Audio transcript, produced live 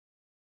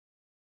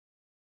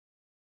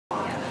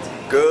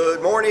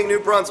Good morning, New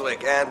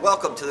Brunswick, and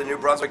welcome to the New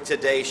Brunswick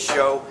Today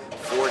show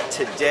for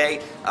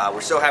today.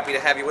 We're so happy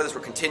to have you with us.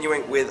 We're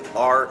continuing with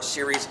our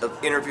series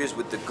of interviews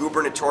with the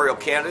gubernatorial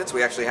candidates.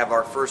 We actually have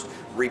our first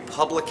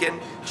Republican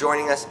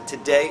joining us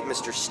today,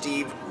 Mr.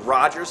 Steve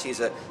Rogers. He's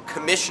a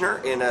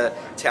commissioner in a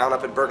town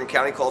up in Bergen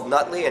County called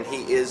Nutley, and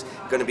he is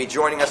going to be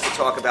joining us to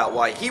talk about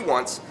why he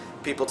wants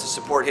people to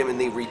support him in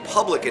the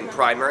Republican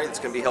primary that's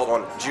going to be held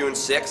on June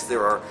 6th.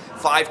 There are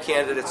 5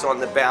 candidates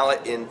on the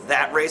ballot in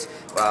that race.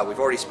 We've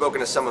already spoken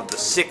to some of the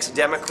 6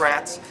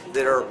 Democrats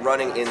that are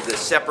running in the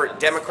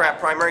separate Democrat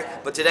primary,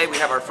 but today we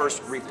have our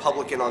first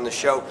Republican on the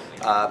show,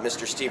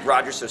 Mr. Steve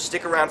Rogers, so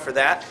stick around for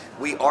that.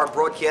 We are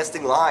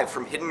broadcasting live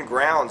from Hidden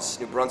Grounds,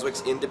 New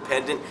Brunswick's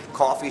independent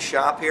coffee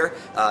shop here.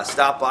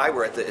 Stop by.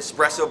 We're at the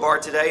Espresso Bar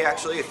today,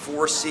 actually, at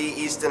 4C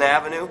Easton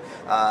Avenue.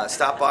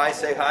 Stop by,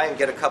 say hi, and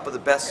get a cup of the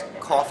best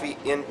coffee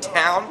in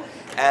town.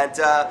 And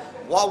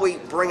while we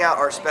bring out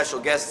our special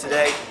guest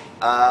today,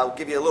 I'll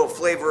give you a little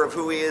flavor of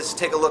who he is.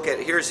 Take a look at,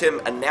 here's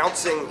him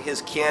announcing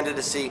his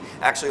candidacy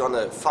actually on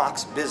the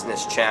Fox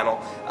Business Channel.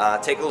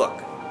 Take a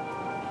look.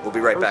 We'll be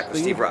right back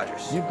with Steve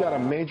Rogers. You've got a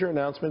major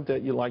announcement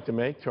that you'd like to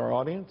make to our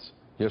audience?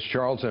 Yes,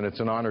 Charles, and it's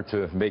an honor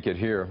to make it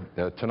here.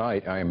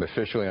 Tonight, I am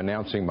officially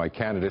announcing my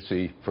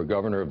candidacy for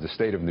governor of the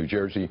state of New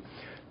Jersey.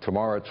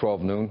 Tomorrow at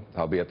 12 noon,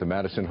 I'll be at the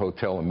Madison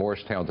Hotel in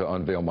Morristown to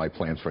unveil my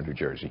plans for New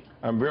Jersey.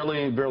 I'm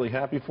really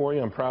happy for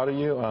you. I'm proud of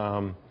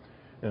you.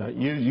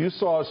 You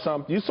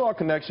saw a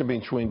connection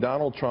between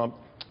Donald Trump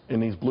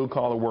and these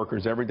blue-collar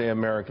workers, everyday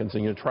Americans,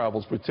 in your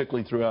travels,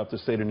 particularly throughout the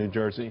state of New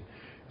Jersey.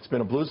 It's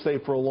been a blue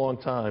state for a long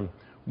time.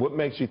 What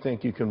makes you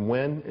think you can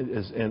win,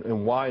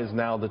 and why is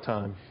now the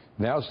time?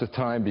 Now's the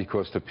time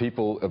because the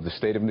people of the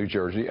state of New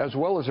Jersey, as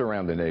well as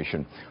around the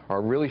nation,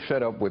 are really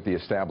fed up with the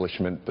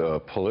establishment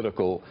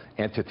political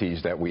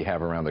entities that we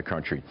have around the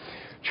country.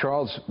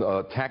 Charles,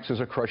 taxes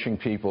are crushing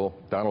people.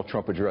 Donald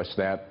Trump addressed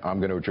that. I'm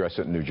going to address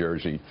it in New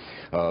Jersey.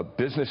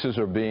 Businesses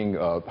are being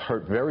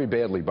hurt very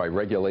badly by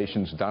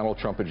regulations. Donald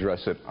Trump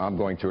addressed it. I'm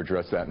going to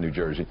address that in New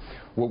Jersey.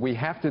 What we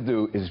have to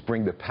do is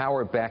bring the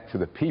power back to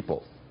the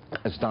people,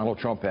 as Donald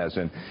Trump has.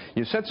 And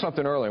you said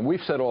something earlier, and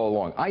we've said all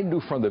along, I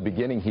knew from the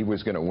beginning he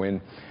was going to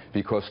win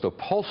because the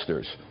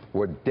pollsters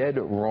were dead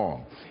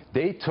wrong.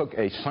 They took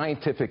a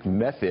scientific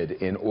method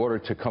in order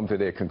to come to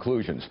their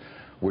conclusions.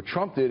 What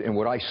Trump did, and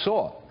what I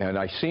saw, and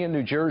I see in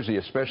New Jersey,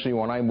 especially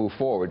when I move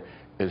forward,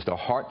 is the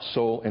heart,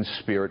 soul, and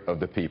spirit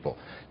of the people.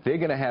 They're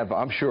going to have,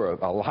 I'm sure,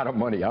 a lot of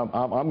money. I'm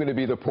going to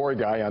be the poor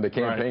guy on the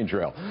campaign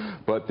trail.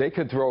 But they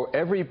could throw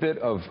every bit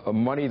of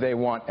money they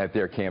want at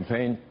their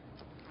campaign.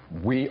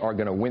 We are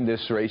going to win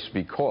this race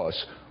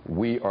because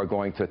we are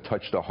going to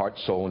touch the heart,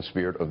 soul, and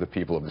spirit of the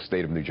people of the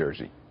state of New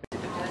Jersey.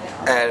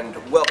 And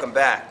welcome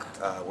back.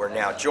 We're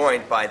now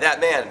joined by that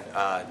man,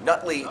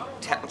 Nutley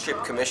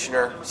Township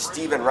Commissioner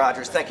Stephen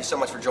Rogers. Thank you so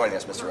much for joining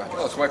us, Mr. Rogers.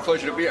 Well, it's my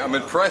pleasure to be here. I'm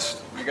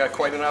impressed. You got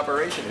quite an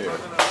operation here.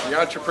 The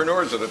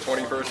entrepreneurs of the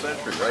 21st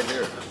century, right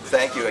here.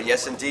 Thank you, and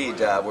yes, indeed.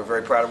 We're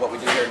very proud of what we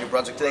do here in New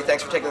Brunswick today.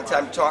 Thanks for taking the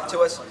time to talk to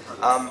us.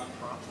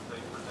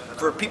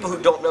 For people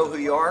who don't know who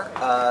you are,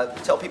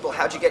 tell people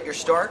how'd you get your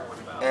start,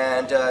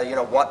 and you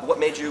know, what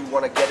made you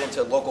want to get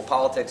into local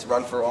politics,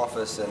 run for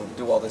office, and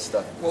do all this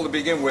stuff? Well, to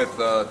begin with,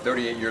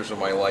 38 years of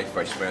my life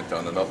I spent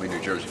on the Nutley,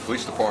 New Jersey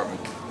Police Department,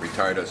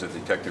 retired as a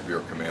Detective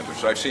Bureau Commander.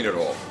 So I've seen it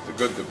all, the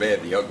good, the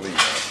bad, the ugly.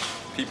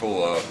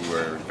 People who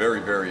are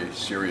in very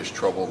serious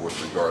trouble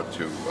with regard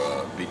to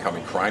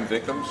becoming crime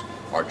victims,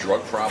 our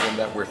drug problem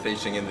that we're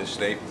facing in this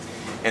state.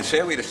 And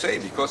sadly to say,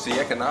 because the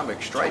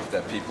economic strife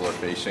that people are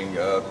facing,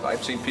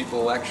 I've seen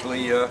people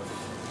actually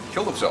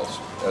kill themselves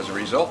as a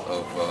result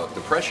of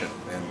depression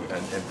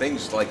and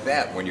things like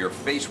that when you're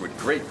faced with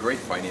great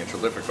financial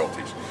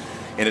difficulties.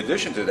 In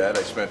addition to that,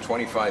 I spent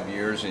 25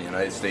 years in the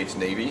United States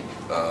Navy,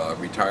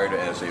 retired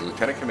as a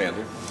lieutenant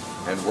commander,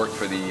 and worked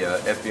for the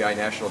FBI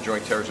National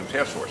Joint Terrorism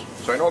Task Force.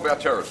 So I know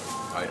about terrorism.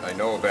 I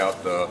know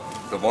about the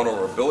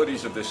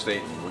vulnerabilities of this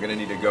state, and we're going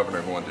to need a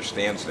governor who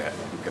understands that,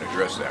 who can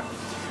address that.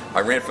 I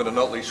ran for the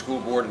Nutley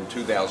School Board in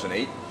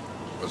 2008,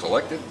 was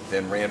elected,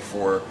 then ran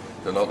for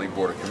the Nutley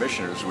Board of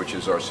Commissioners, which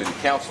is our city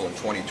council, in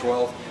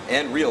 2012,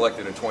 and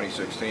re-elected in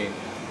 2016,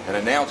 and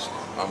announced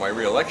on my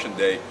re-election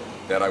day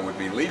that I would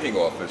be leaving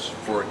office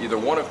for either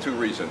one of 2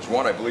 reasons.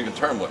 One, I believe in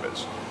term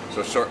limits,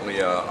 so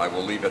certainly I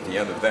will leave at the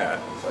end of that.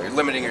 So you're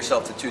limiting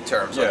yourself to 2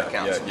 terms on the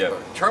council. Yeah.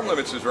 Term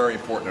limits is very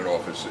important in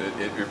office.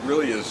 It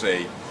really is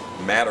a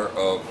matter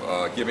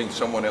of giving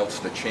someone else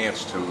the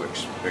chance to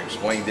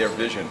explain their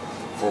vision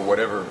for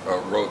whatever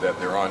road that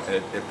they're on.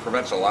 It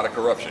prevents a lot of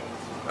corruption,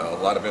 a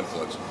lot of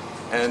influence.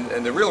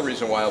 And the real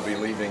reason why I'll be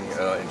leaving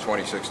in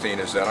 2016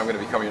 is that I'm going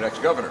to become your next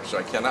governor, so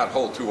I cannot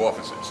hold 2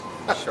 offices.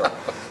 Sure.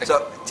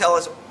 So tell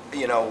us,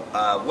 you know,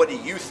 what do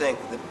you think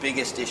the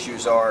biggest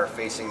issues are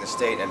facing the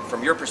state? And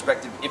from your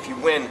perspective, if you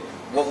win,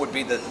 what would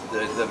be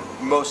the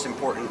most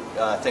important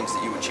things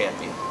that you would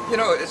champion? You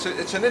know,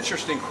 it's an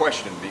interesting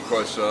question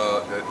because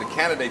the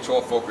candidates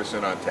all focus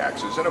in on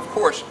taxes. And of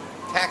course,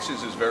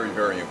 taxes is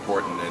very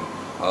important.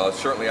 And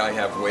certainly I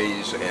have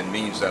ways and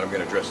means that I'm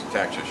going to address the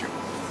tax issue.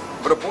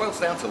 But it boils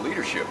down to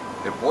leadership.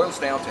 It boils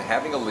down to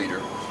having a leader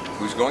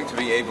who's going to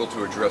be able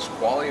to address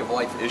quality of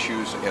life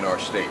issues in our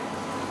state.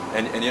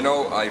 And you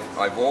know,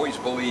 I've always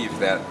believed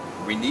that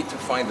we need to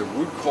find the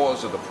root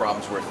cause of the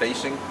problems we're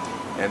facing,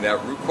 and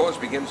that root cause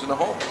begins in the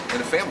home, in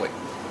the family.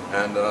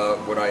 And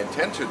what I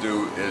intend to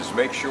do is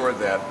make sure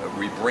that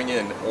we bring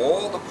in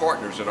all the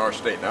partners in our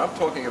state. Now I'm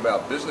talking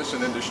about business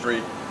and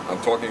industry,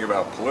 I'm talking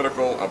about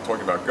political, I'm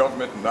talking about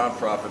government and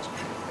nonprofits.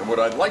 And what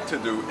I'd like to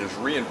do is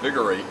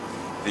reinvigorate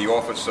the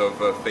Office of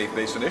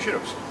Faith-Based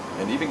Initiatives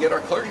and even get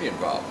our clergy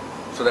involved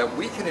so that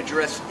we can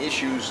address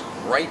issues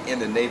right in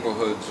the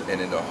neighborhoods and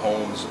in the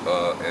homes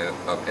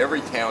of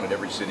every town and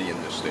every city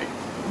in this state.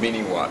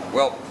 Meaning what?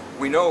 Well,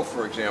 we know,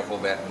 for example,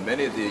 that in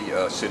many of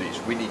the cities,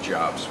 we need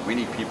jobs, we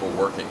need people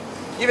working.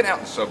 Even out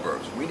in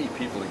suburbs, we need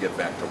people to get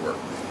back to work.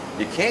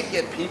 You can't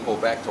get people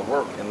back to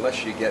work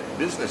unless you get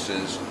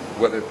businesses,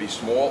 whether it be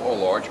small or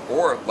large,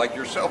 or like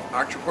yourself,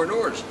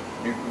 entrepreneurs.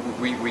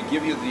 We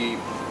give you the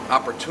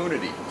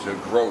opportunity to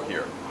grow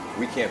here.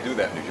 We can't do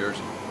that in New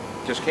Jersey.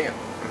 Just can't.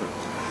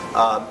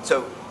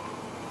 So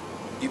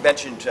you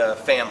mentioned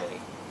family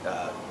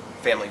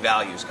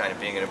values kind of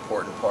being an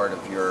important part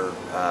of your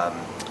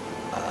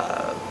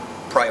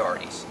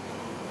priorities.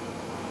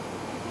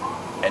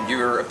 And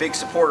you're a big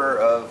supporter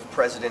of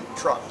President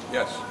Trump.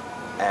 Yes.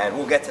 And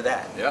we'll get to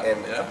that in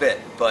a bit.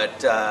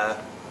 But I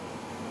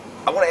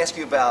want to ask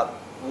you about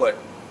what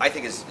I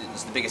think is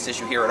the biggest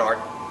issue here in our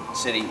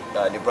city,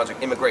 New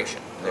Brunswick,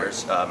 immigration.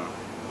 There's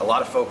a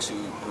lot of folks who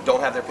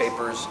don't have their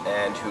papers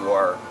and who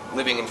are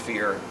living in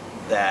fear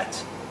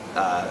that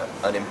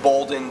an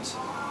emboldened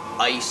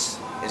ICE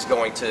is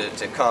going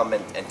to come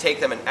and take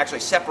them and actually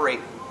separate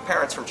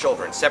parents from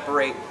children,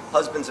 separate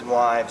husbands and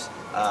wives,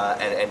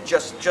 and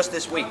just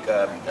this week,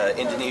 an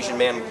Indonesian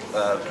man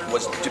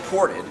was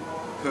deported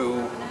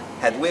who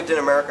had lived in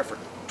America for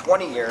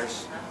 20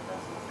 years,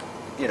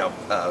 you know,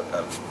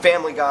 a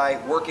family guy,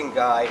 working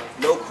guy,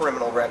 no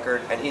criminal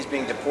record, and he's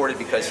being deported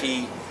because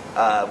he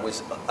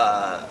was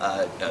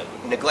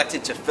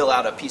neglected to fill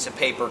out a piece of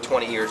paper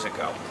 20 years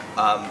ago.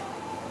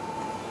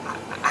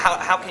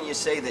 How can you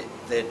say that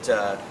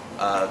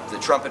the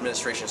Trump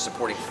administration is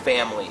supporting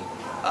family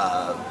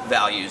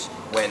values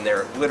when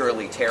they're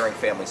literally tearing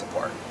families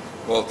apart?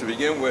 Well, to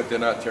begin with, they're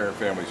not tearing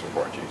families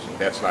apart, Jason.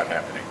 That's not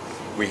happening.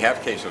 We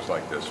have cases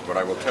like this, but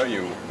I will tell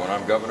you, when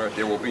I'm governor,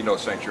 there will be no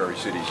sanctuary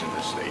cities in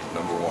this state,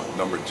 number one.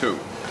 Number two,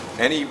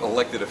 any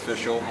elected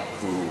official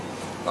who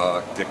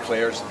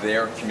declares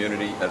their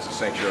community as a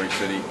sanctuary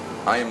city,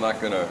 I am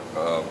not going to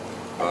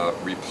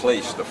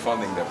replace the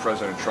funding that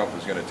President Trump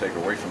is going to take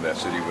away from that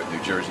city with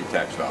New Jersey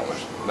tax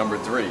dollars. Number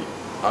three,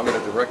 I'm going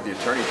to direct the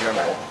Attorney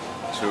General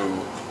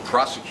to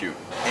prosecute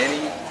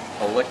any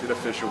elected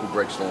official who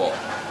breaks the law.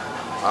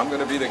 I'm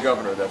going to be the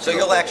governor. That's so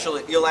you'll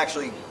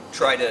actually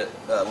try to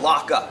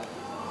lock up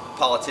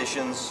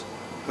politicians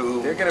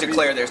who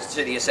declare their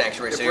city a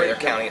sanctuary city or their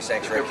county a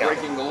sanctuary county. They're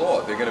breaking the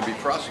law. They're going to be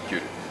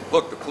prosecuted.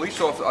 Look, the police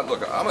officer.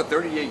 Look, I'm a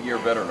 38-year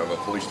veteran of a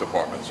police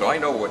department, so I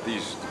know what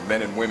these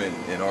men and women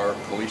in our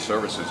police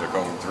services are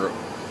going through.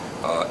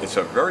 It's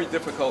a very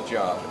difficult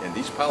job, and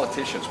these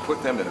politicians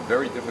put them in a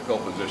very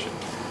difficult position.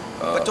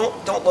 But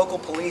don't local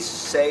police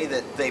say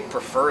that they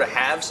prefer to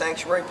have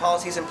sanctuary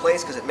policies in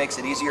place because it makes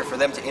it easier for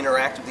them to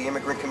interact with the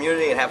immigrant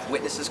community and have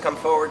witnesses come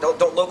forward?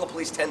 Don't local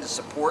police tend to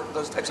support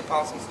those types of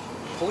policies?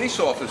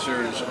 Police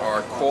officers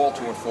are called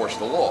to enforce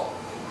the law,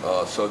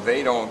 so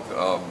they don't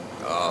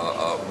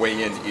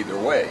weigh in either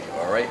way.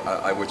 All right.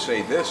 I would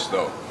say this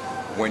though: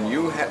 when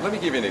you let me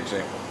give you an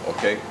example.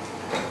 Okay,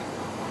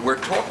 we're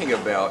talking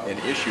about an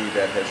issue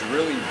that has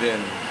really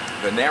been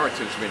the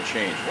narrative's been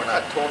changed. We're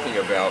not talking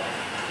about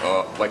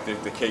like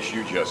the case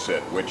you just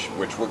said, which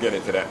we'll get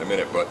into that in a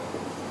minute, but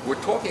we're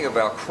talking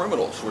about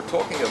criminals. We're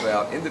talking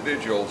about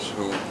individuals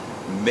who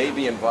may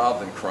be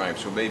involved in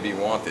crimes, who may be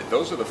wanted.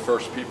 Those are the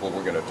first people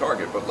we're going to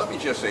target. But let me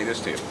just say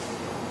this to you.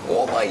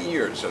 All my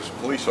years as a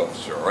police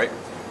officer, all right,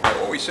 I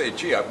always say,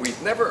 gee,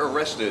 we've never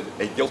arrested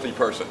a guilty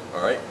person,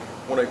 all right?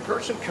 When a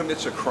person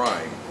commits a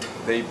crime,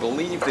 they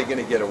believe they're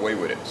going to get away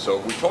with it. So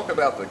we talk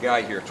about the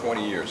guy here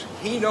 20 years.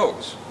 He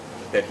knows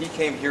that he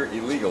came here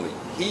illegally.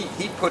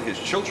 He put his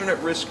children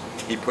at risk,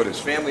 he put his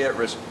family at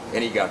risk,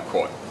 and he got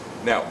caught.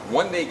 Now,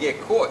 when they get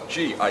caught,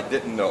 gee, I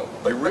didn't know.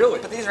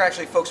 But these are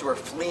actually folks who are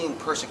fleeing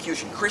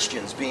persecution,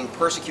 Christians being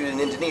persecuted in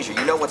Indonesia.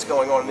 You know what's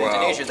going on in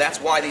Indonesia. That's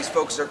why these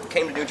folks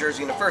came to New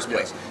Jersey in the first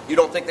place. You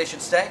don't think they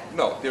should stay?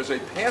 No, there's a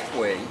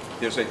pathway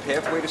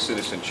to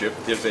citizenship.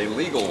 There's a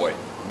legal way.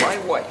 My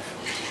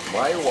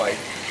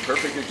wife,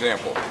 perfect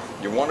example.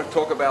 You want to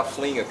talk about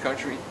fleeing a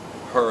country?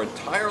 Her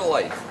entire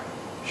life,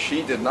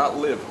 she did not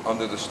live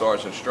under the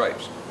Stars and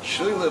Stripes.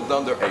 She lived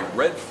under a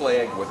red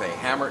flag with a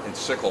hammer and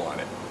sickle on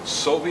it.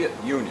 Soviet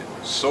Union,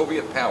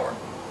 Soviet power,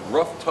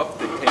 rough, tough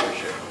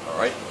dictatorship, all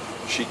right?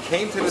 She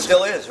came to this...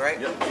 Still is, right?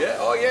 Yeah,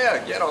 oh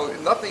yeah, you know,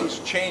 nothing's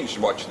changed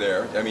much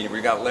there. I mean, we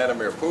got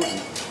Vladimir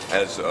Putin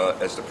as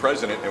the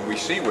president, and we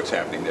see what's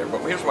happening there. But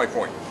here's my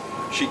point.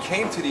 She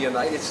came to the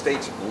United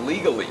States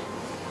legally.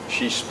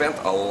 She spent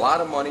a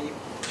lot of money.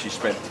 She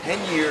spent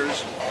 10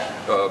 years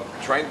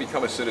trying to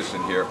become a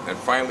citizen here, and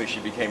finally she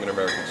became an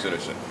American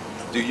citizen.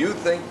 Do you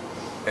think,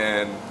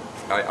 and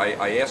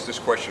I ask this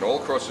question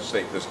all across the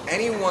state, does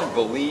anyone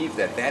believe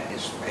that that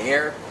is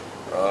fair?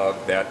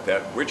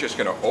 That we're just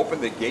going to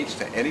open the gates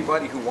to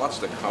anybody who wants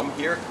to come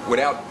here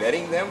without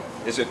vetting them?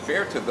 Is it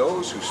fair to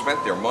those who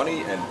spent their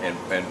money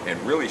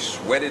and really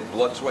sweated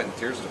blood, sweat, and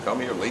tears to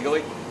come here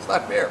legally? It's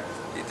not fair.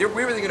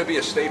 We're either going to be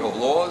a state of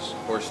laws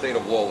or a state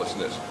of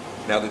lawlessness.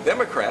 Now the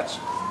Democrats,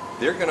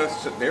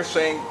 they're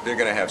saying they're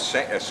going to have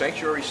a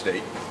sanctuary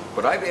state,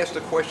 but I've asked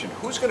the question,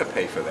 who's going to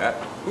pay for that?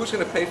 Who's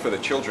going to pay for the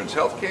children's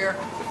health care,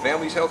 the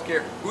family's health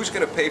care? Who's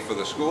going to pay for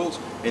the schools?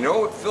 You know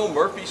what Phil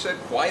Murphy said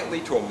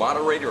quietly to a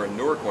moderator in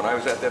Newark when I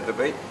was at that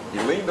debate? He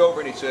leaned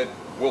over and he said,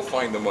 we'll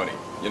find the money.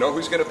 You know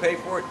who's going to pay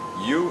for it?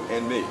 You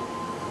and me.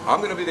 I'm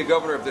going to be the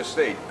governor of this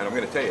state, and I'm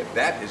going to tell you,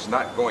 that is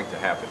not going to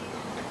happen.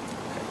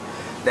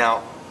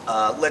 Now,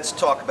 let's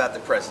talk about the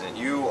president.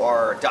 You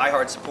are a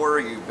diehard supporter.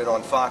 You've been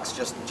on Fox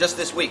just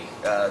this week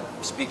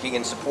speaking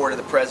in support of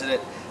the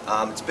president.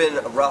 It's been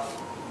a rough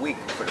week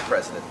for the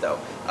president, though.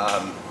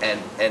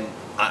 And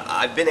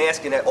I've been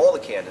asking all the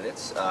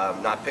candidates,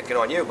 not picking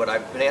on you, but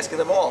I've been asking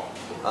them all,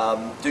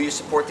 do you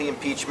support the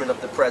impeachment of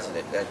the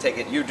president? I take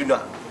it you do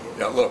not.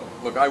 Now,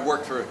 look, I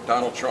worked for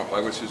Donald Trump. I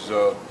was his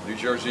New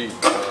Jersey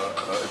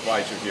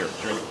advisor here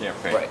during the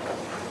campaign. Right.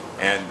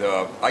 And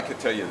I could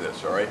tell you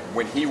this, all right?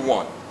 When he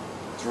won,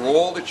 through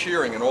all the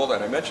cheering and all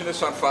that, I mentioned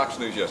this on Fox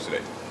News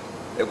yesterday,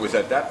 it was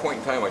at that point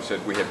in time I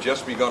said we have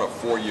just begun a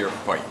 4-year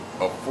fight,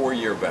 a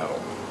 4-year battle.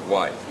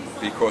 Why?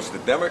 Because the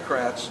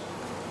Democrats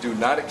do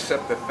not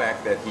accept the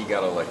fact that he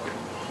got elected.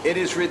 It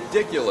is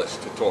ridiculous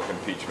to talk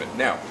impeachment.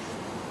 Now,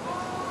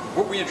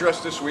 what we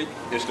addressed this week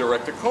is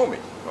Director Comey,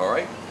 all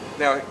right?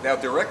 Now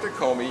Director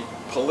Comey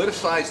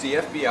politicized the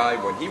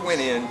FBI when he went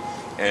in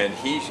and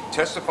he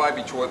testified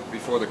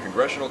before the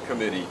Congressional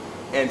Committee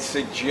and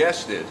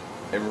suggested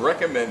and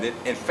recommended,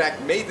 in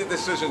fact, made the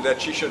decision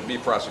that she shouldn't be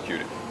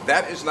prosecuted.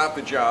 That is not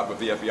the job of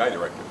the FBI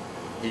director.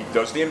 He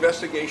does the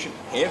investigation,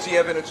 hands the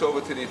evidence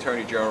over to the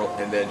Attorney General,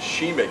 and then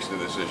she makes the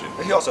decision.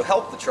 He also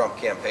helped the Trump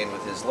campaign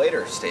with his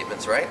later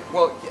statements, right?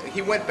 Well,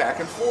 he went back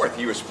and forth.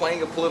 He was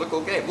playing a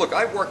political game. Look,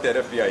 I worked at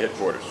FBI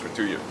headquarters for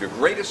 2 years, the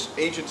greatest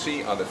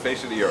agency on the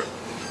face of the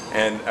earth.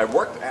 And I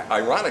worked,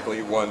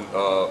 ironically, when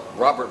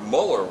Robert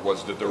Mueller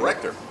was the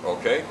director,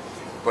 okay?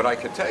 But I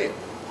could tell you,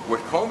 what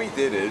Comey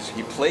did is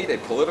he played a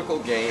political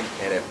game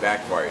and it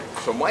backfired.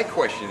 So my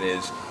question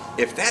is,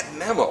 if that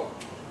memo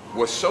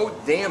was so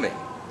damning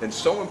and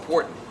so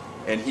important,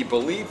 and he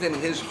believed in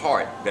his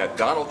heart that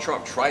Donald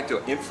Trump tried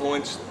to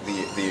influence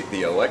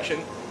the election,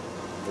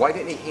 why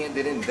didn't he hand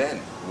it in then?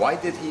 Why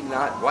did he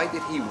not? Why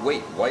did he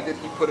wait? Why did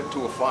he put it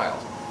to a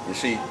file? You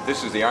see,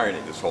 this is the irony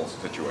of this whole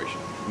situation.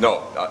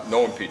 No,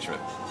 no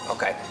impeachment.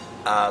 Okay.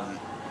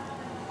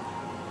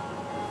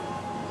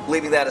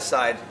 Leaving that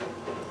aside,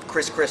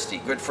 Chris Christie,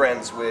 good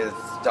friends with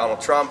Donald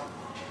Trump,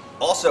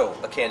 also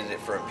a candidate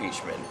for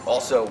impeachment,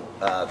 also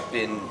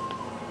been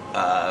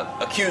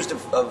accused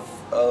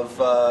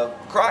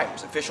of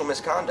crimes, official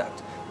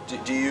misconduct.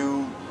 Do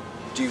you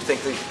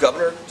think the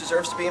governor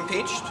deserves to be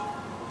impeached?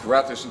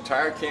 Throughout this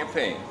entire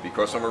campaign,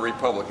 because I'm a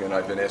Republican,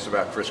 I've been asked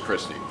about Chris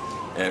Christie.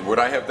 And what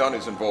I have done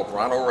is invoke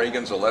Ronald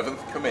Reagan's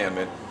 11th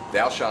commandment,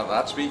 thou shalt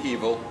not speak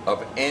evil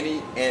of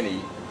any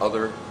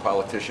other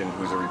politician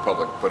who's a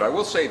Republican. But I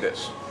will say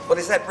this. But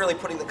is that really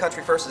putting the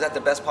country first? Is that the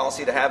best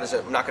policy to have? Is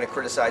it not going to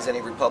criticize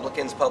any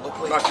Republicans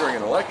publicly? Not during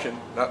an election,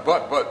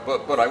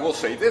 but I will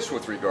say this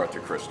with regard to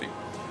Christie.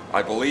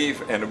 I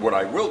believe, and what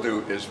I will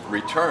do is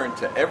return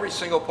to every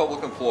single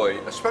public employee,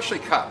 especially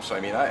cops. I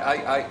mean,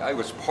 I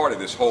was part of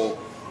this whole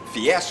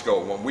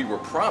fiasco when we were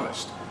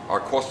promised our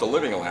cost of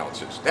living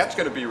allowances. That's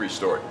going to be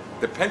restored.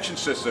 The pension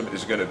system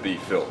is going to be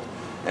filled,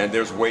 and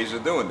there's ways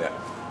of doing that.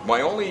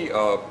 My only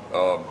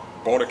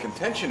bone of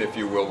contention, if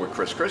you will, with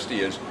Chris Christie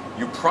is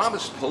you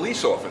promised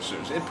police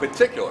officers, in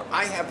particular.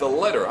 I have the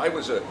letter. I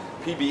was a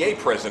PBA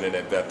president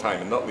at that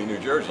time in Nutley, New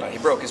Jersey. Right, he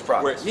broke his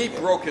promise. Where he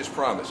broke his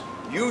promise.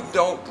 You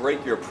don't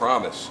break your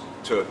promise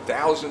to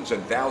thousands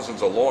and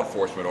thousands of law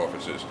enforcement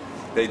officers.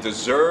 They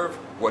deserve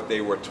what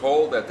they were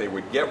told that they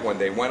would get when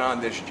they went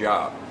on this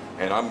job,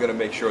 and I'm going to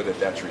make sure that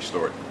that's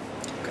restored.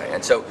 Okay,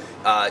 and so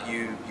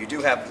you do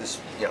have this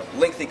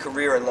lengthy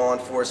career in law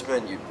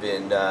enforcement. You've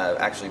been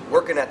actually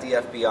working at the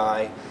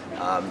FBI.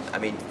 I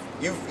mean,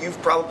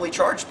 you've probably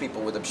charged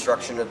people with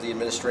obstruction of the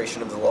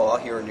administration of the law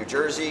here in New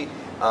Jersey.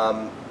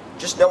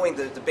 Just knowing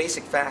the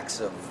basic facts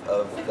of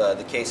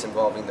the case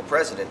involving the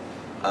president,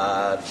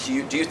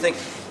 do you think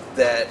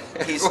that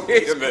he's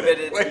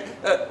committed?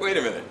 Wait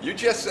a minute. You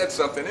just said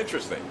something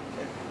interesting.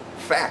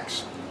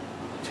 Facts.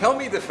 Tell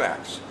me the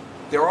facts.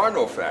 There are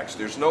no facts.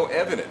 There's no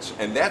evidence,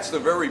 and that's the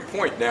very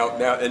point.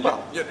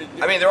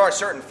 I mean, there are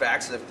certain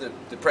facts.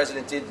 The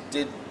president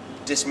did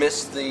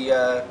dismiss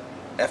the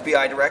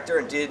FBI director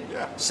and did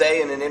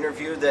say in an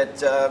interview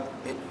that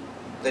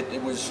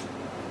it was,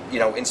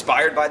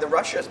 inspired by the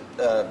Russia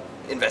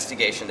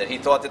investigation. That he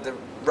thought that the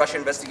Russia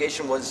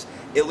investigation was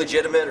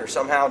illegitimate or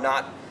somehow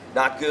not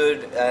not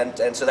good,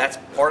 and so that's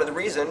part of the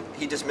reason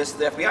he dismissed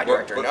the FBI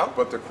director. No,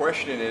 but the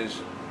question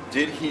is,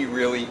 did he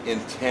really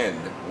intend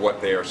what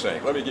they are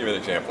saying? Let me give you an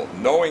example.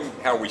 Knowing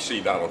how we see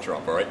Donald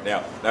Trump, all right?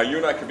 Now you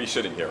and I could be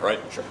sitting here, right?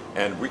 Sure.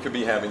 And we could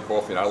be having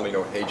coffee, and I only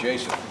know, hey,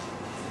 Jason,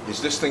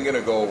 is this thing going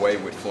to go away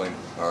with Flynn?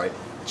 All right?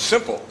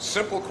 Simple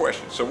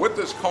question. So what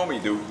does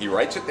Comey do? He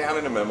writes it down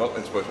in a memo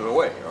and puts it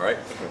away, all right?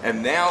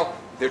 And now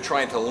they're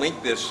trying to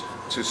link this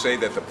to say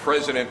that the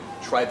president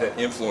tried to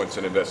influence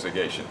an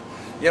investigation.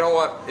 You know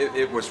what?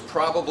 It was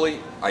probably,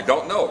 I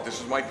don't know, this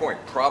is my point,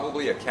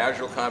 probably a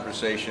casual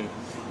conversation,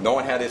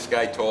 knowing how this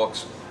guy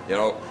talks. You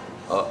know,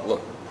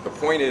 look, the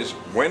point is,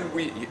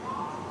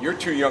 you're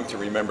too young to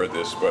remember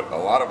this, but a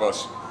lot of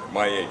us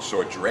my age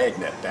saw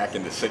Dragnet back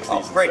in the 60s.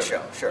 Oh, great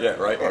show, sure. Yeah,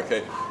 right, yeah.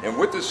 Okay. And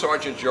what does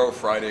Sergeant Joe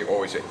Friday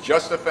always say?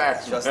 Just the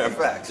facts. Just the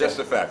facts. Just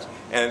the facts.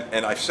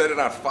 And I've said it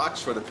on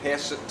Fox for the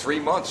past 3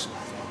 months.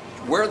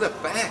 Where are the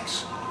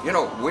facts? You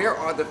know, where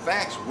are the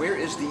facts? Where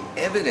is the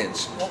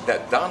evidence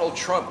that Donald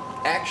Trump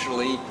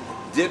actually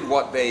did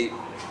what's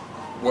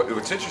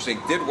interesting,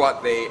 did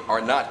what they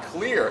are not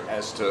clear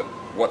as to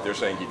what they're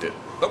saying he did?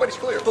 Nobody's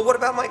clear. But what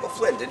about Michael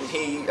Flynn? Didn't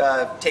he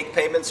take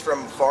payments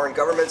from foreign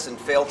governments and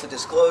fail to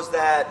disclose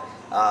that?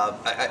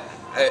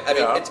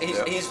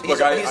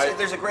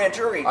 There's a grand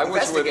jury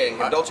investigating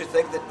him. Don't you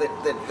think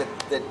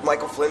that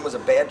Michael Flynn was a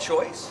bad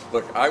choice?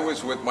 Look, I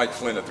was with Mike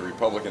Flynn at the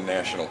Republican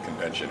National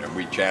Convention, and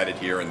we chatted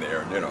here and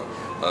there. You know,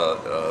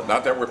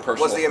 not that we're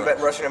personal. Was the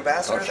Russian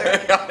ambassador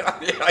there?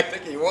 Yeah, I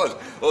think he was.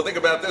 Well, think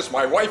about this.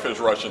 My wife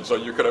is Russian, so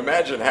you could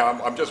imagine how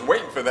I'm just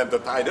waiting for them to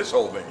tie this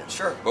whole thing in.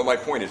 Sure. But my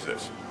point is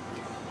this.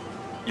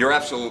 You're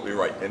absolutely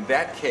right. In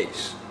that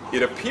case,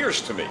 it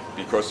appears to me,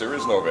 because there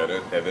is no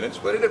evidence,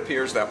 but it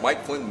appears that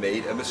Mike Flynn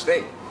made a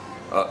mistake.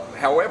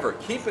 However,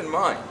 keep in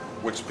mind,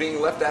 what's being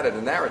left out of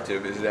the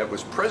narrative is that it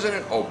was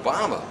President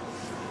Obama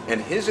and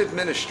his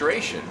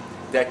administration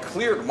that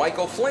cleared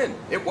Michael Flynn.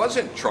 It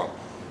wasn't Trump.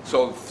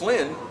 So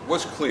Flynn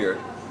was cleared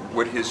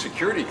with his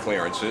security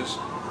clearances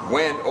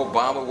when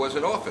Obama was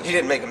in office. He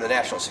didn't make him the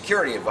national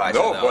security advisor,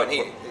 no,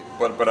 though.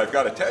 But I've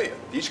got to tell you,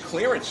 these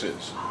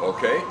clearances,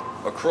 okay,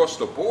 across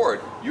the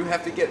board, you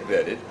have to get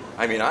vetted.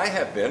 I mean, I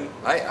had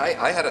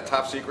a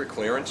top secret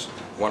clearance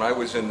when I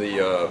was in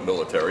the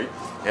military,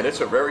 and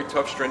it's a very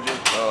tough,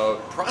 stringent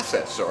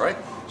process, all right?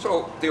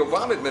 So the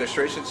Obama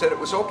administration said it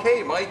was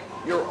okay, Mike,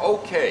 you're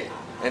okay.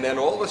 And then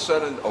all of a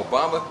sudden,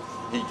 Obama,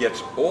 he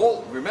gets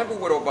remember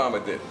what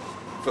Obama did?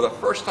 For the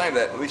first time,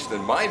 that at least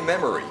in my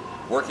memory,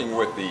 working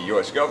with the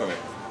U.S. government,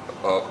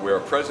 where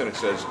a president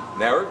says,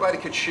 now everybody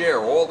could share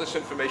all this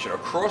information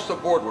across the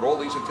board with all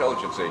these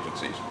intelligence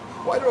agencies.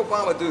 Why did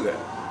Obama do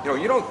that? You know,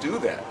 you don't do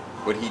that,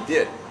 but he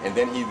did. And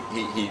then he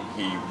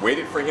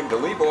waited for him to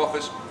leave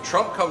office,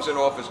 Trump comes in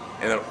office,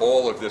 and then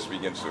all of this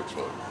begins to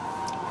explode.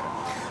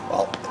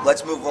 Well,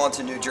 let's move on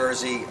to New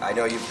Jersey. I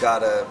know you've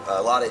got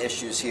a lot of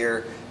issues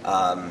here.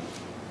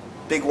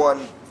 Big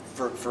one,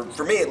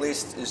 for me at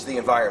least, is the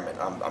environment.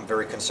 I'm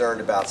very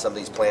concerned about some of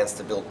these plans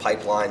to build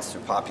pipelines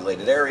through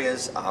populated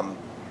areas.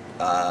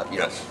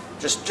 Yes.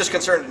 Just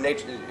concerned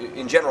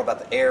in general about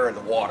the air and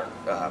the water,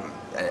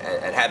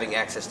 and having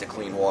access to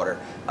clean water.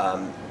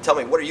 Tell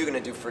me, what are you going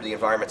to do for the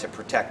environment to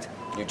protect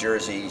New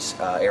Jersey's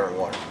air and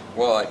water?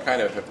 Well, I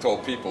kind of have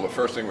told people the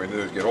first thing we do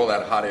is get all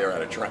that hot air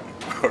out of Trenton,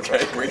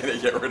 okay? We're going to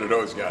get rid of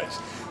those guys.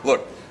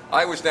 Look,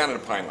 I was down in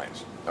the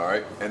Pinelands, all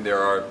right? And there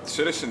are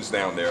citizens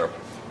down there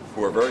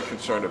who are very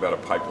concerned about a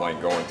pipeline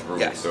going through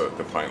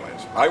the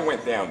Pinelands. I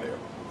went down there.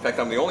 In fact,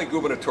 I'm the only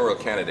gubernatorial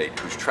candidate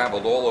who's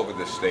traveled all over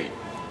the state,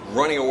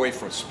 running away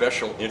from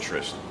special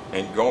interest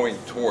and going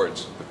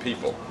towards the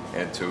people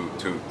and to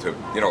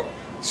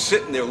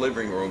sit in their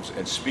living rooms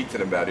and speak to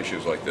them about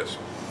issues like this.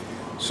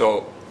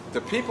 So the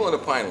people in the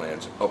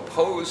Pinelands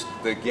opposed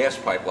the gas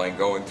pipeline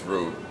going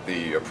through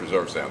the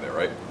preserves down there,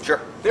 right?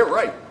 Sure. They're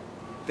right.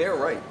 They're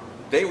right.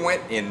 They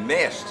went en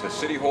masse to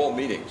City Hall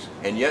meetings,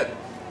 and yet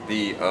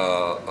the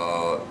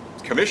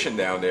commission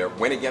down there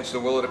went against the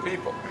will of the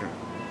people.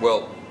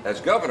 Well, as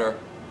governor,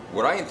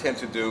 what I intend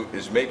to do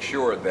is make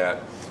sure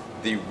that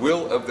the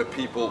will of the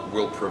people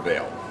will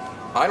prevail.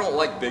 I don't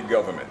like big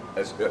government.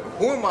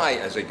 Who am I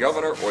as a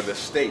governor or the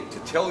state to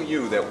tell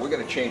you that we're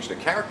going to change the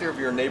character of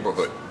your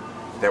neighborhood,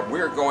 that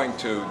we're going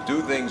to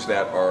do things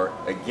that are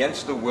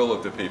against the will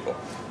of the people?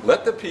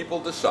 Let the people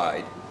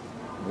decide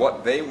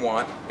what they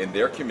want in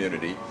their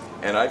community.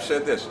 And I've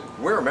said this,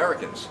 we're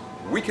Americans.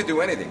 We could do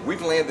anything.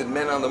 We've landed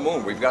men on the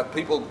moon. We've got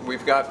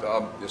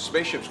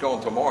spaceships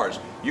going to Mars.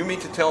 You mean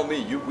to tell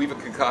me we've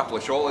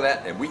accomplished all of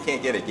that and we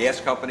can't get a gas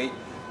company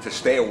to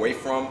stay away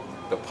from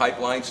the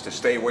pipelines, to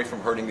stay away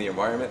from hurting the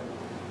environment?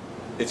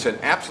 It's an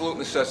absolute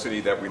necessity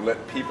that we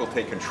let people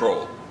take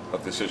control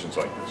of decisions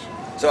like this.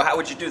 So how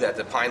would you do that?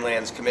 The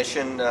Pinelands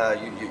Commission,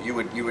 you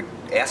would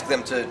ask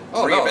them to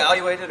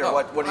reevaluate it, or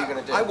what are you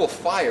going to do? I will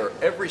fire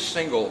every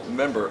single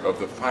member of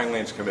the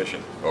Pinelands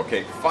Commission,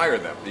 okay? Fire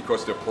them,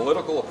 because they're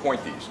political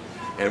appointees.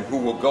 And who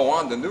will go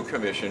on the new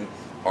commission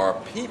are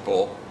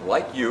people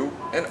like you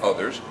and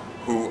others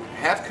who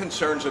have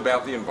concerns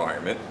about the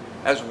environment,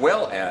 as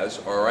well as,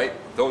 all right,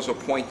 those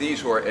appointees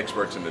who are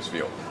experts in this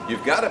field.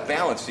 You've got to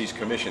balance these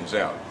commissions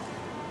out.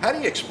 How do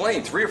you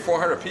explain 300 or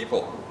 400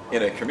 people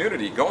in a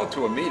community going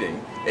to a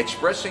meeting,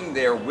 expressing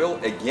their will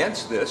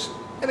against this,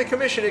 and the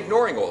commission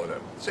ignoring all of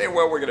them, saying,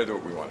 well, we're going to do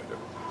what we want to do?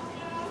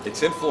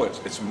 It's influence.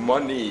 It's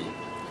money.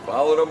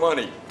 Follow the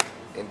money.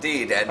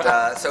 Indeed,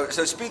 and so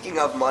speaking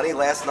of money,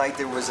 last night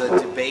there was a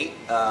debate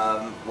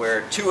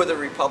where two of the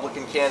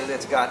Republican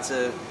candidates got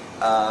to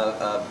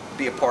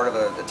be a part of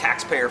a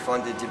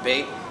taxpayer-funded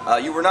debate.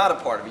 You were not a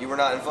part of it. You were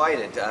not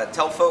invited.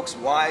 Tell folks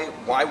why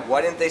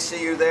didn't they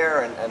see you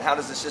there, and how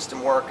does the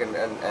system work, and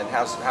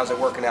how's it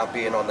working out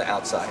being on the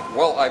outside?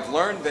 Well, I've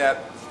learned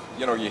that,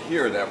 you know, you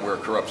hear that we're a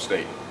corrupt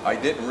state. I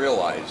didn't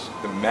realize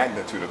the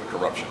magnitude of the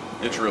corruption.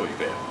 It's really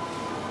bad.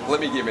 Let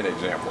me give you an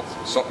example,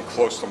 something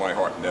close to my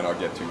heart, and then I'll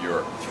get to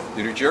your.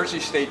 The New Jersey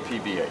State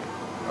PBA,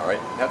 all right?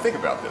 Now think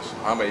about this.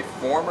 I'm a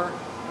former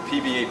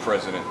PBA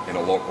president in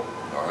a local,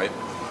 all right?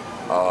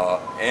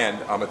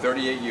 And I'm a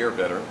 38-year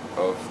veteran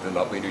of the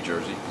Nutley, New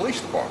Jersey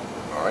Police Department,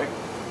 all right?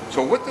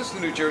 So what does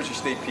the New Jersey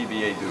State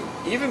PBA do?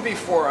 Even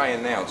before I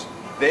announced,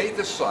 they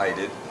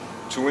decided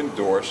to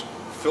endorse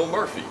Phil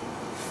Murphy.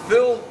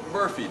 Phil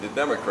Murphy, the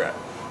Democrat,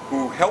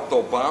 who helped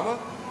Obama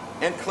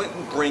and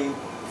Clinton bring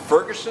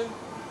Ferguson,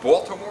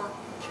 Baltimore,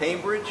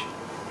 Cambridge,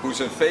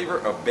 who's in favor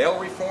of bail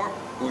reform,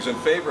 who's in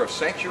favor of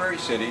sanctuary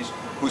cities,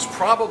 who's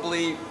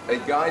probably a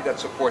guy that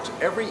supports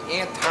every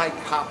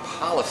anti-cop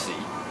policy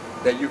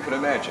that you can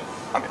imagine.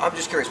 I'm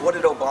just curious, what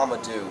did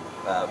Obama do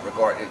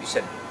regarding, you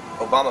said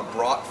Obama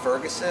brought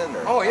Ferguson?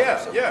 Or, oh, yeah,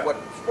 so yeah. Well,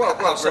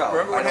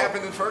 remember what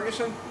happened in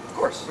Ferguson? Of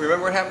course.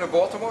 Remember what happened in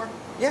Baltimore?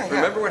 Yeah, yeah.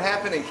 Remember what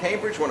happened in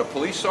Cambridge when a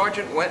police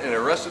sergeant went and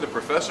arrested a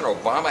professor and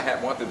Obama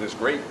had wanted this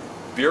great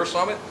beer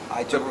summit?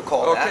 I do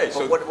recall that, but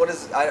so what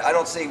is, I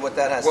don't see what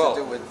that has to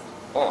do with...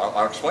 Oh,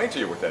 I'll explain to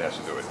you what that has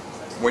to do with.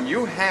 When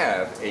you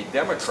have a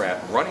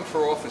Democrat running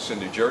for office in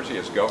New Jersey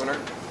as governor,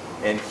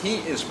 and he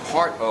is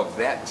part of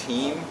that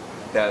team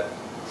that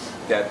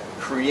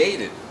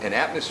created an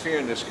atmosphere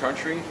in this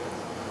country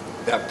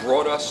that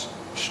brought us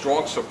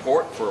strong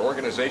support for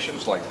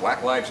organizations like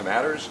Black Lives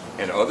Matters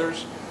and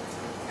others,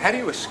 how do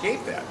you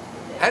escape that?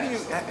 How do you,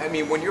 I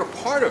mean, when you're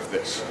part of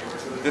this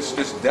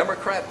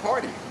Democrat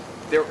party,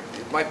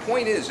 my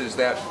point is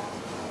that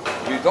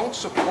you don't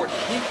support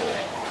people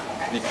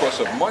because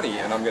of money,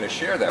 and I'm going to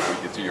share that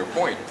with you to your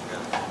point,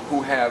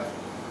 who have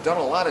done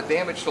a lot of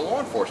damage to law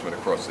enforcement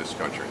across this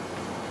country.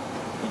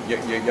 You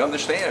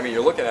understand? I mean,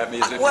 you're looking at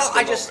me as if well,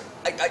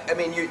 I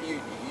mean,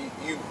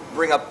 you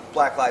bring up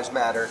Black Lives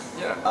Matter,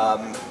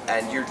 yeah.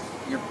 And you're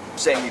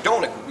saying you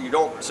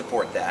don't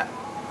support that.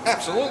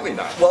 Absolutely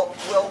not.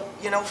 Well,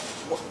 you know,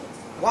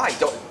 why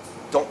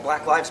don't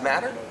Black Lives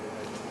matter?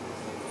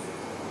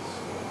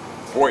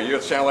 Boy,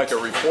 you sound like a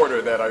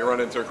reporter that I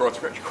run into across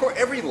the country.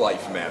 Every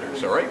life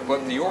matters, all right?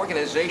 But the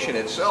organization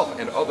itself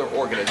and other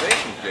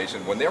organizations,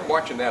 Jason, when they're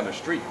marching down the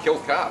street, kill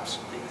cops.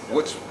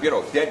 What's, you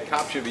know, dead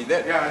cops should be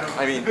dead. Yeah,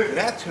 I mean,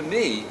 that to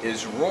me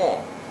is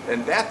wrong.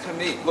 And that to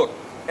me, look,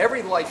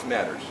 every life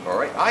matters, all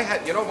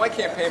right? You know, my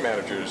campaign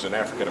manager is an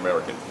African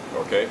American,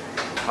 okay?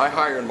 I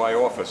hire in my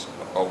office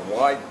a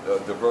wide,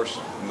 diverse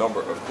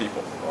number of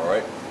people, all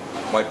right?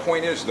 My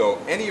point is, though,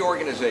 any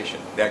organization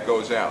that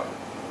goes out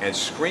and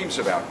screams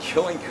about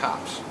killing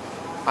cops,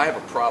 I have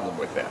a problem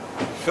with that.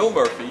 Phil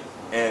Murphy,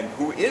 and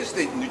who is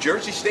the New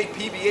Jersey State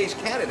PBA's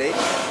candidate,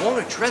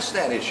 won't address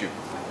that issue.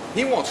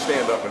 He won't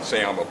stand up and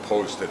say, I'm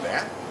opposed to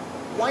that.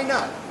 Why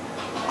not?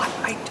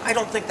 I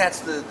don't think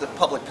that's the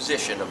public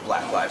position of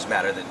Black Lives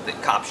Matter,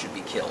 that cops should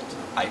be killed.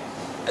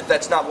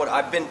 That's not what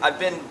I've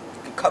been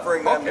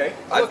covering them. Okay.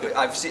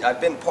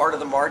 I've been part of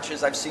the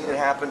marches. I've seen it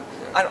happen.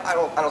 I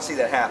don't see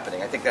that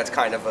happening. I think that's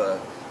kind of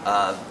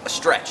a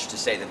stretch to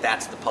say that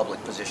that's the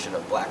public position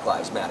of Black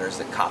Lives Matter, is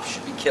that cops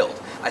should be killed.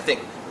 I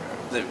think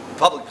the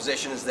public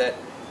position is that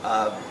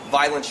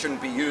violence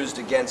shouldn't be used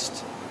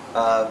against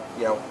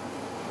you know,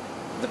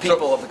 the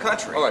people of the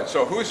country. All right.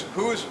 So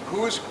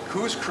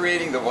who's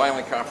creating the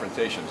violent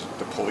confrontations?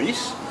 The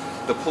police.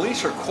 The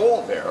police are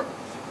called there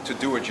to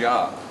do a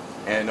job,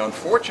 and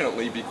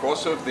unfortunately,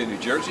 because of the New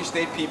Jersey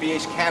State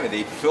PBA's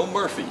candidate Phil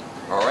Murphy,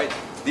 all right,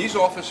 these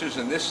officers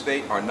in this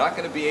state are not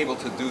going to be able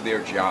to do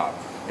their job.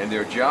 And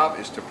their job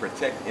is to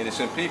protect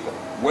innocent people.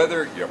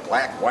 Whether you're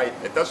black, white,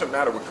 it doesn't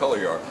matter what color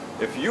you are.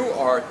 If you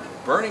are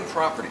burning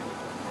property,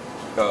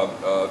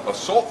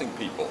 assaulting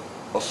people,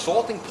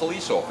 assaulting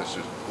police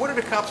officers, what are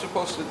the cops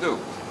supposed to do?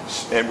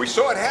 And we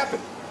saw it happen.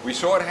 We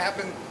saw it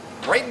happen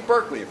right in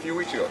Berkeley a few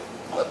weeks ago.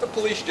 Let the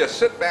police just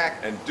sit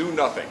back and do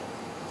nothing.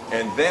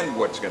 And then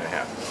what's going to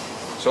happen?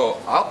 So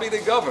I'll be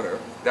the governor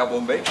that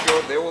will make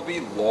sure there will be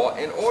law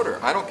and order.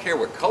 I don't care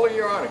what color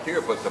you're on,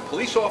 but the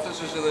police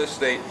officers in this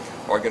state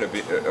are going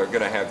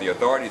to have the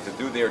authority to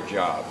do their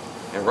job.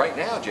 And right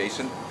now,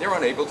 Jason, they're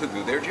unable to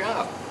do their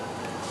job.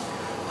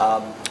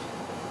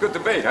 Good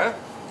debate, huh?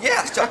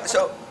 Yeah.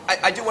 So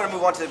I do want to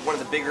move on to one of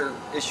the bigger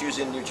issues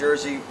in New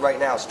Jersey right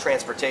now is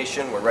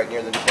transportation. We're right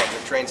near the New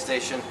Brunswick train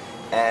station,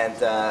 and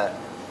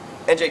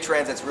NJ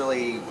Transit's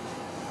really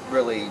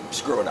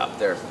screwing up.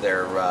 They're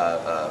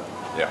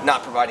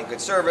not providing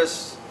good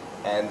service,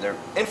 and their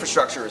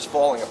infrastructure is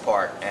falling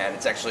apart, and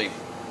it's actually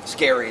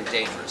scary and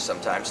dangerous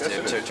sometimes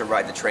to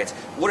ride the trains.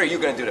 What are you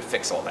going to do to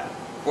fix all that?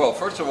 Well,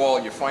 first of all,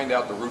 you find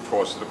out the root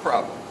cause of the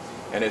problem.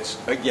 And it's,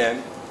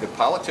 again, the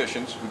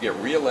politicians who get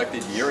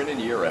reelected year in and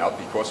year out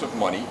because of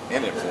money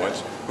and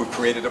influence who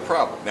created a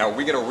problem. Now, are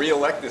we going to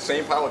reelect the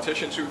same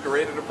politicians who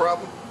created a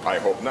problem? I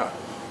hope not.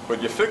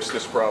 But you fix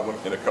this problem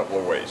in a couple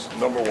of ways.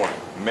 Number one,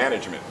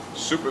 management,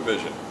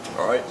 supervision.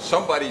 All right?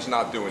 Somebody's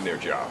not doing their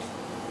job.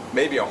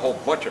 Maybe a whole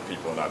bunch of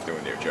people are not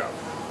doing their job.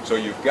 So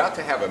you've got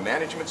to have a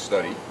management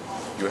study.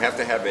 You have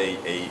to have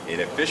an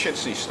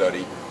efficiency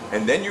study.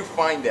 And then you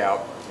find out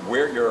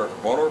where your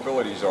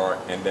vulnerabilities are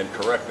and then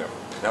correct them.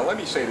 Now, let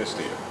me say this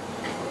to you.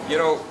 You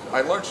know,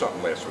 I learned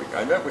something last week.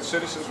 I met with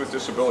citizens with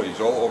disabilities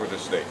all over the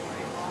state.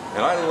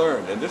 And I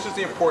learned, and this is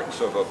the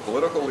importance of a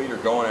political leader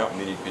going out and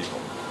meeting people.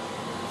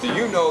 Do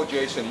you know,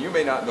 Jason, you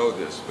may not know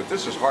this, but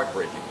this is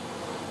heartbreaking.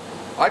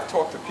 I've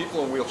talked to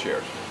people in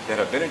wheelchairs that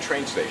have been in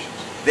train stations.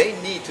 They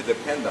need to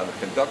depend on the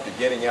conductor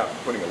getting out and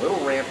putting a little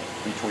ramp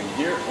between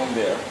here and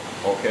there,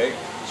 okay,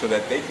 so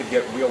that they could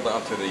get wheeled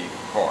onto the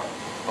car.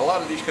 A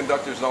lot of these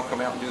conductors don't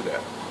come out and do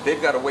that.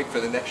 They've got to wait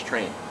for the next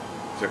train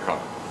to come.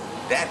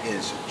 That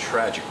is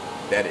tragic.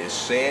 That is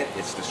sad.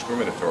 It's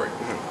discriminatory.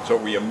 So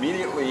we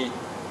immediately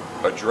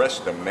address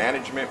the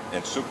management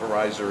and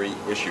supervisory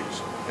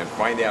issues and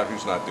find out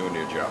who's not doing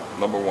their job.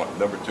 Number one.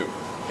 Number two,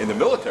 in the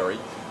military,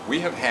 we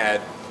have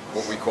had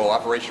what we call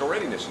operational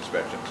readiness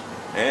inspections.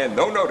 And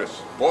no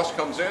notice. Boss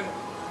comes in,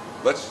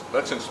 let's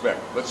inspect.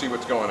 Let's see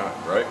what's going on,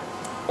 right?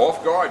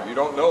 Off guard, you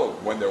don't know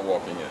when they're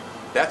walking in.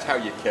 That's how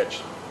you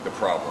catch the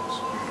problems.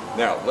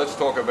 Now, let's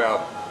talk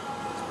about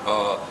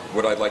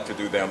what I'd like to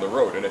do down the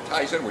road, and it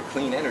ties in with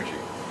clean energy.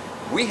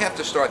 We have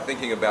to start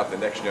thinking about the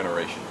next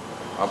generation.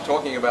 I'm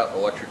talking about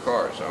electric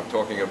cars. I'm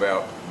talking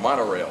about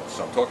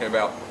monorails. I'm talking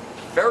about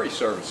ferry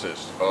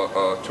services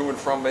to and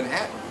from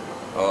Manhattan.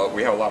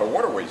 We have a lot of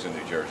waterways in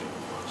New Jersey.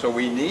 So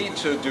we need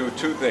to do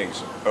two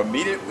things.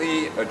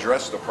 Immediately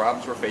address the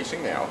problems we're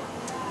facing now,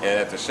 and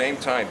at the same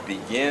time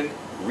begin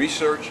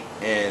research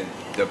and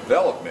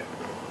development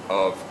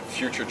of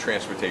future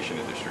transportation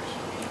industries.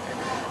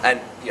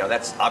 And you know,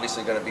 that's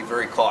obviously going to be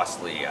very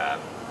costly.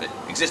 The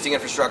existing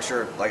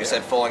infrastructure, like I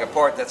said, falling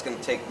apart, that's going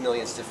to take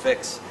millions to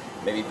fix,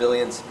 maybe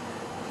billions.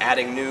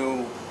 Adding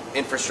new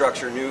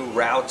infrastructure, new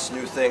routes,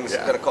 new things,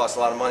 it's going to cost a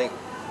lot of money.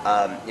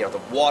 You know,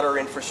 the water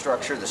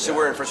infrastructure, the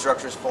sewer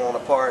infrastructure is falling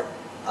apart.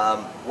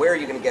 Where are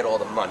you going to get all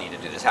the money to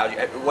do this?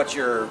 What's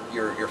your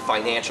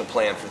financial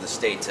plan for the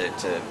state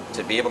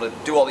to be able to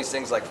do all these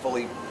things, like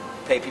fully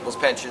pay people's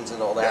pensions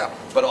and all that,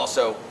 but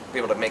also be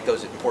able to make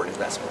those important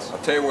investments? I'll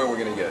tell you where we're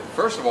going to get it.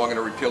 First of all, I'm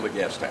going to repeal the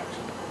gas tax.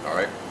 All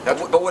right.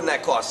 But wouldn't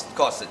that cost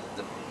it?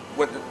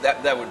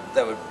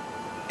 That would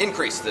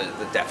increase the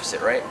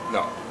deficit, right?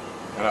 No,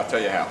 and I'll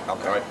tell you how.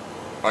 Okay. All right.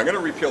 I'm going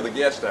to repeal the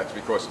gas tax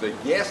because the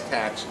gas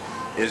tax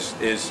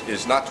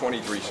is not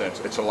 23 cents.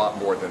 It's a lot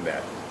more than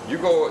that. You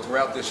go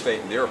throughout this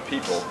state, and there are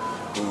people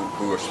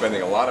who are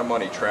spending a lot of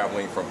money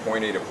traveling from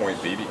point A to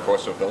point B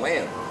because of the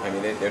land. I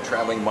mean, they're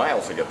traveling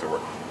miles to get to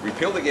work.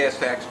 Repeal the gas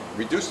tax,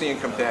 reduce the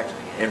income tax,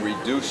 and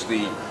reduce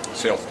the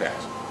sales tax.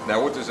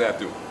 Now, what does that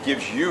do?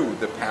 Gives you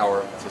the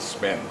power to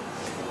spend.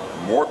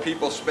 More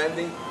people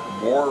spending,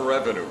 more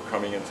revenue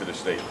coming into the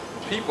state.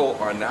 People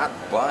are not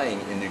buying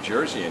in New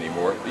Jersey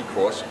anymore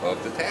because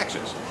of the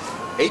taxes.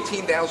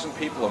 18,000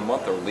 people a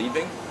month are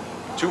leaving.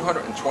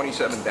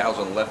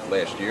 227,000 left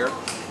last year.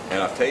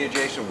 And I'll tell you,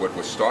 Jason, what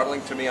was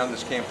startling to me on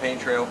this campaign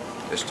trail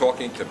is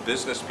talking to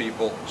business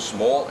people,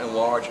 small and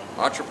large,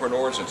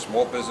 entrepreneurs and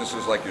small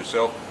businesses like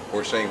yourself, who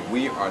are saying,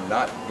 we are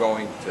not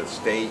going to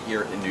stay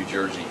here in New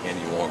Jersey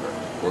any longer.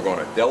 We're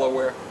going to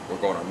Delaware, we're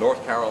going to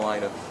North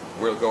Carolina,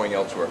 we're going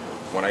elsewhere.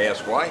 When I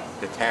ask why,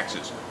 the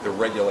taxes, the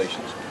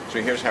regulations.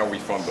 So here's how we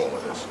fund all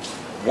of this.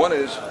 One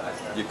is,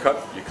 you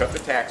cut the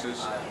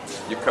taxes,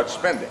 you cut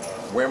spending.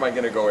 Where am I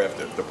going to go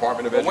after?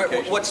 Department of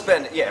Education? What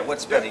spending? Yeah, what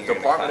spending?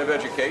 Department of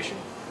Education.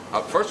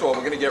 First of all,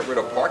 we're going to get rid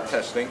of park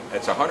testing.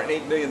 It's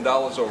 $108 million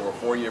over a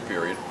 4-year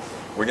period.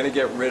 We're going to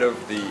get rid of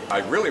I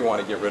really want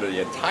to get rid of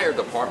the entire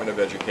Department of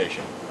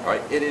Education. All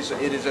right? It is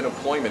an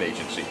employment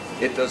agency.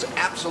 It does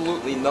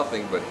absolutely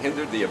nothing but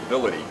hinder the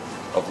ability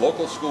of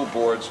local school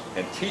boards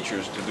and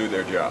teachers to do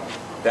their job.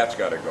 That's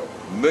got to go.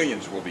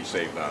 Millions will be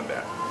saved on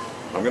that.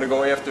 I'm going to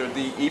go after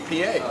the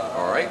EPA,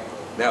 all right?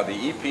 Now, the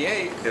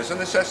EPA, there's a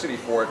necessity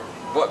for it,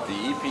 but the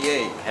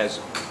EPA has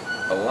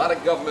a lot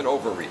of government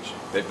overreach.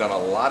 They've done a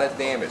lot of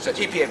damage. So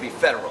EPA would be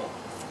federal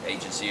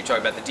agency. You're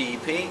talking about the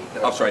DEP?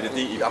 I'm sorry, the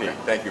DEP. Okay.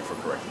 Thank you for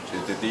correcting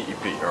me. The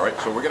DEP, all right?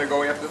 So we're going to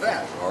go after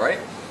that, all right?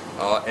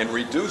 And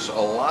reduce a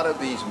lot of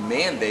these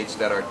mandates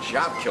that are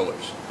job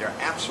killers. They're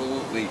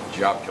absolutely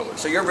job killers.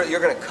 So you're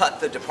going to cut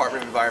the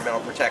Department of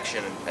Environmental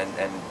Protection and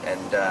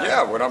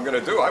yeah, what I'm going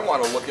to do, I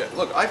want to look,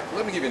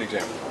 let me give you an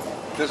example.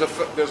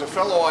 There's a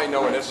fellow I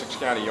know in Essex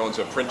County, he owns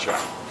a print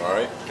shop, all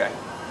right? Okay.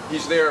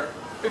 He's there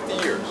 50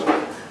 years.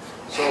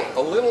 So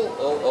a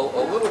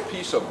little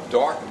piece of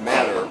dark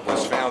matter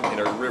was found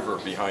in a river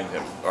behind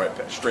him, all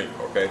right, stream,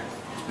 okay?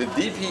 The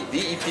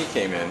DEP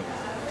came in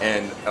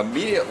and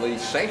immediately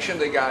sanctioned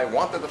the guy,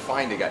 wanted to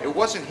fine the guy. It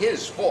wasn't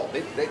his fault.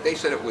 They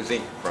said it was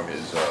ink from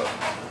his,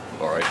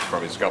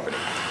 from his company.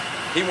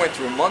 He went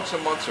through months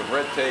and months of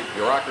red tape,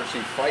 bureaucracy,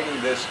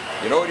 fighting this.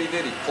 You know what he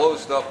did? He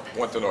closed up,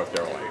 went to North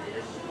Carolina.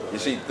 You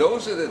see,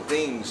 those are the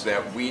things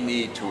that we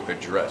need to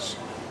address.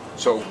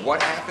 So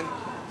what happened?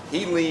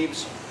 He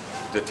leaves,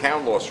 the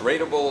town lost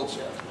ratables,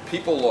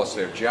 people lost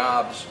their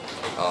jobs,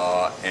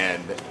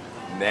 and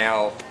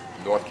now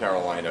North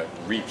Carolina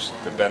reaps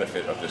the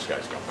benefit of this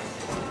guy's company.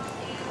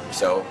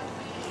 So,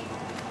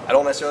 I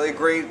don't necessarily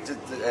agree.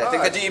 I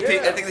think the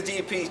DEP. Yeah. I think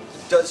the DEP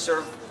does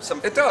serve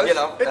some, It does. you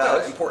know, It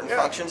does. important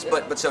Yeah. functions.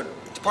 But so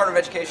Department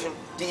of Education,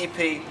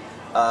 DEP.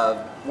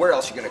 Where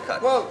else are you going to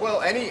cut?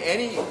 Well, any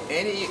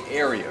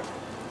area.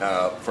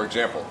 For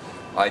example,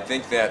 I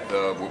think that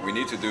what we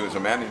need to do is a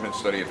management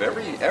study of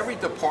every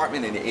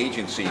department and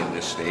agency in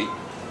this state,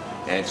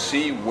 and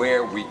see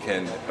where we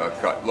can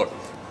cut. Look,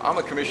 I'm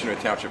a commissioner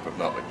of Township of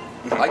Nutley.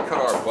 I cut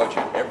our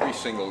budget every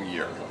single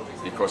year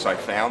because I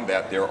found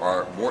that there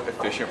are more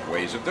efficient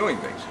ways of doing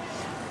things.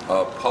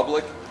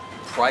 Public,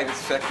 private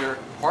sector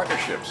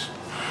partnerships.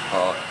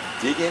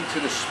 Dig into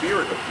the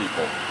spirit of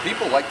people.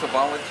 People like to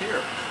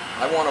volunteer.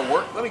 I want to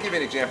work. Let me give you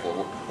an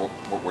example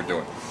of what we're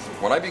doing.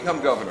 When I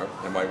become governor,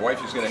 and my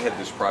wife is going to head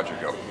this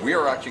project up, we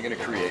are actually going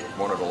to create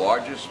one of the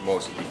largest,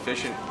 most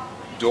efficient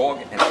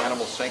dog and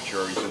animal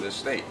sanctuaries in this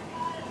state.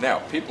 Now,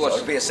 people So are...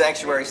 it'll be a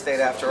sanctuary state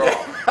after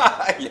all.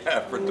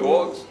 Yeah, for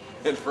dogs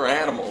and for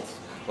animals,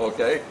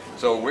 okay?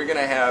 So we're going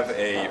to have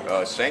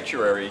a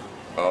sanctuary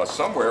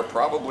somewhere,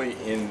 probably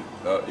in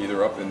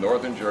either up in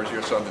northern Jersey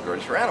or southern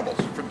Jersey, for animals,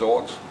 for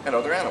dogs and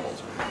other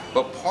animals.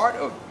 But part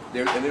of,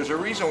 and there's a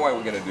reason why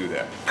we're going to do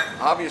that.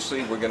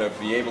 Obviously, we're going to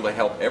be able to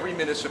help every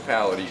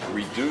municipality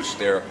reduce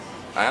their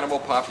animal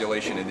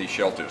population in these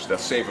shelters. That'll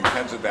save them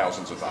tens of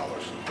thousands of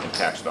dollars in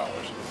tax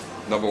dollars.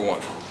 Number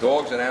one,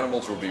 dogs and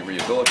animals will be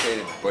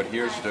rehabilitated, but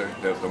here's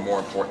the more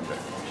important thing.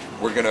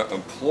 We're going to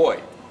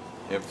employ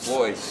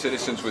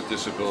citizens with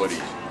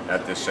disabilities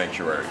at this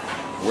sanctuary.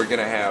 We're going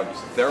to have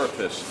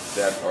therapists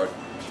that are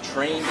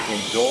trained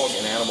in dog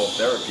and animal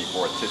therapy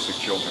for autistic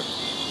children.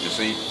 You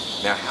see?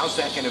 Now, how's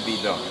that going to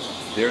be done?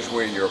 There's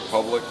where your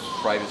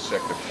public-private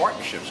sector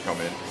partnerships come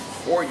in,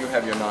 or you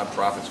have your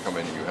nonprofits come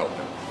in and you help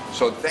them.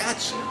 So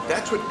that's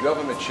what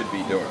government should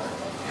be doing.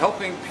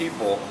 Helping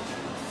people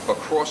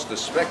across the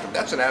spectrum.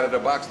 That's an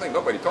out-of-the-box thing.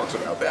 Nobody talks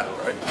about that,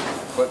 right?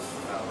 But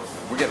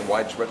we're getting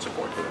widespread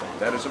support for that.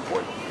 That is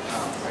important.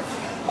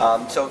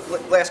 So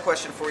last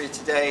question for you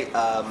today.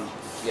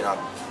 You know,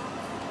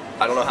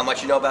 I don't know how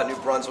much you know about New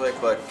Brunswick,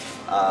 but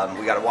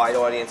we got a wide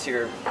audience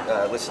here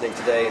listening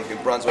today in New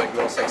Brunswick,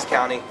 Middlesex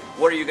County.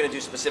 What are you going to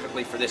do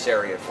specifically for this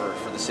area,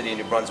 for the city of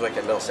New Brunswick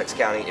and Middlesex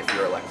County if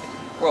you're elected?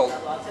 Well,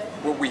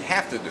 what we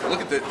have to do, look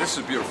at this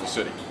is a beautiful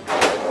city.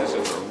 This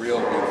is a real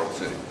beautiful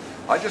city.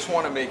 I just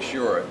want to make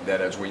sure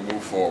that as we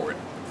move forward,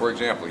 for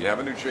example, you have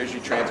a New Jersey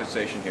transit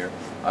station here.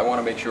 I want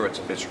to make sure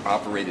it's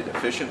operated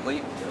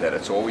efficiently, that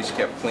it's always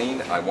kept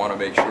clean. I want to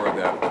make sure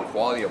that the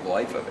quality of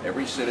life of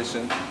every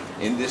citizen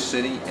in this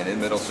city and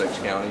in Middlesex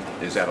County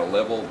is at a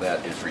level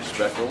that is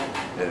respectful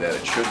and that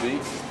it should be.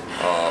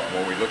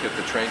 When we look at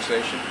the train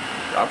station,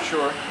 I'm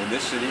sure in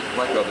this city,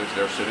 like others,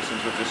 there are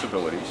citizens with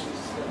disabilities.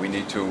 We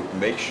need to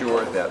make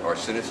sure that our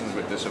citizens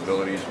with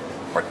disabilities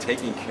are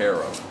taken care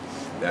of,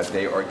 that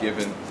they are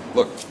given,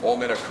 look, all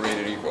men are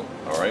created equal,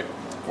 all right?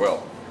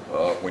 Well,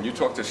 when you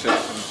talk to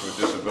citizens with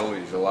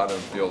disabilities, a lot of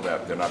them feel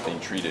that they're not being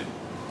treated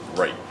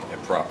right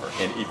and proper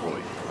and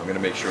equally. I'm going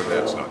to make sure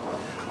that's done.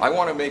 I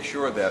want to make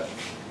sure that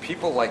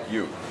people like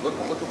you, look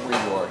at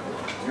where you are.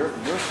 You're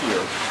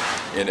here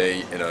in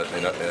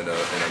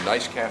a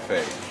nice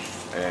cafe,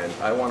 and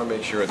I want to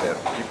make sure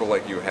that people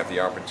like you have the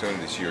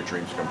opportunity to see your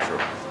dreams come true.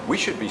 We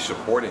should be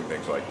supporting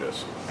things like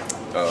this.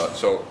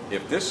 So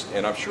if this,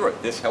 and I'm sure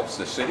this helps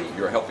the city,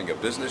 you're helping a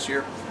business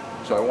here.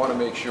 So I want to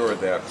make sure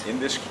that in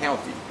this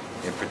county,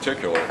 in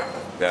particular,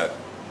 that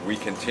we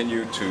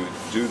continue to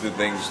do the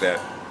things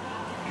that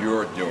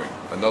you're doing.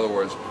 In other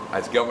words,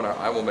 as governor,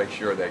 I will make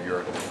sure that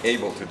you're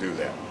able to do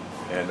that.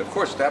 And of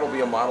course, that'll be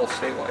a model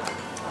statewide.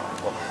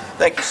 Well,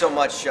 thank you so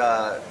much,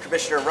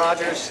 Commissioner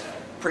Rogers.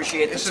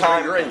 Appreciate the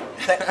time. This has been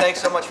great. Thanks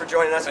so much for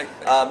joining us.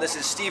 This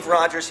is Steve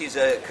Rogers. He's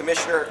a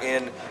commissioner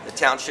in the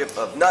Township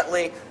of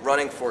Nutley,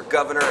 running for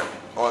governor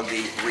on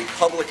the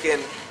Republican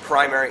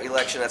primary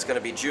election. That's going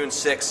to be June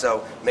 6th,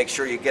 so make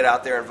sure you get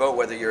out there and vote,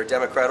 whether you're a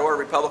Democrat or a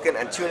Republican.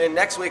 And tune in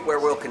next week, where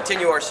we'll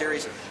continue our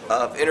series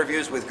of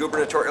interviews with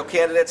gubernatorial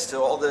candidates. To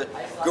all the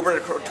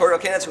gubernatorial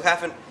candidates who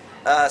haven't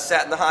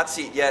sat in the hot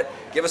seat yet,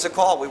 give us a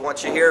call. We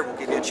want you here. We'll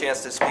give you a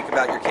chance to speak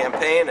about your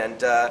campaign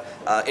and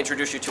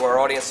introduce you to our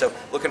audience. So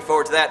looking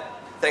forward to that.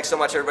 Thanks so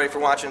much, everybody, for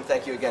watching.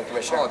 Thank you again,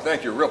 Commissioner. Oh,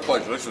 thank you. Real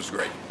pleasure. This was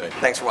great. Thank you.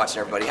 Thanks for watching,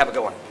 everybody. Have a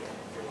good one.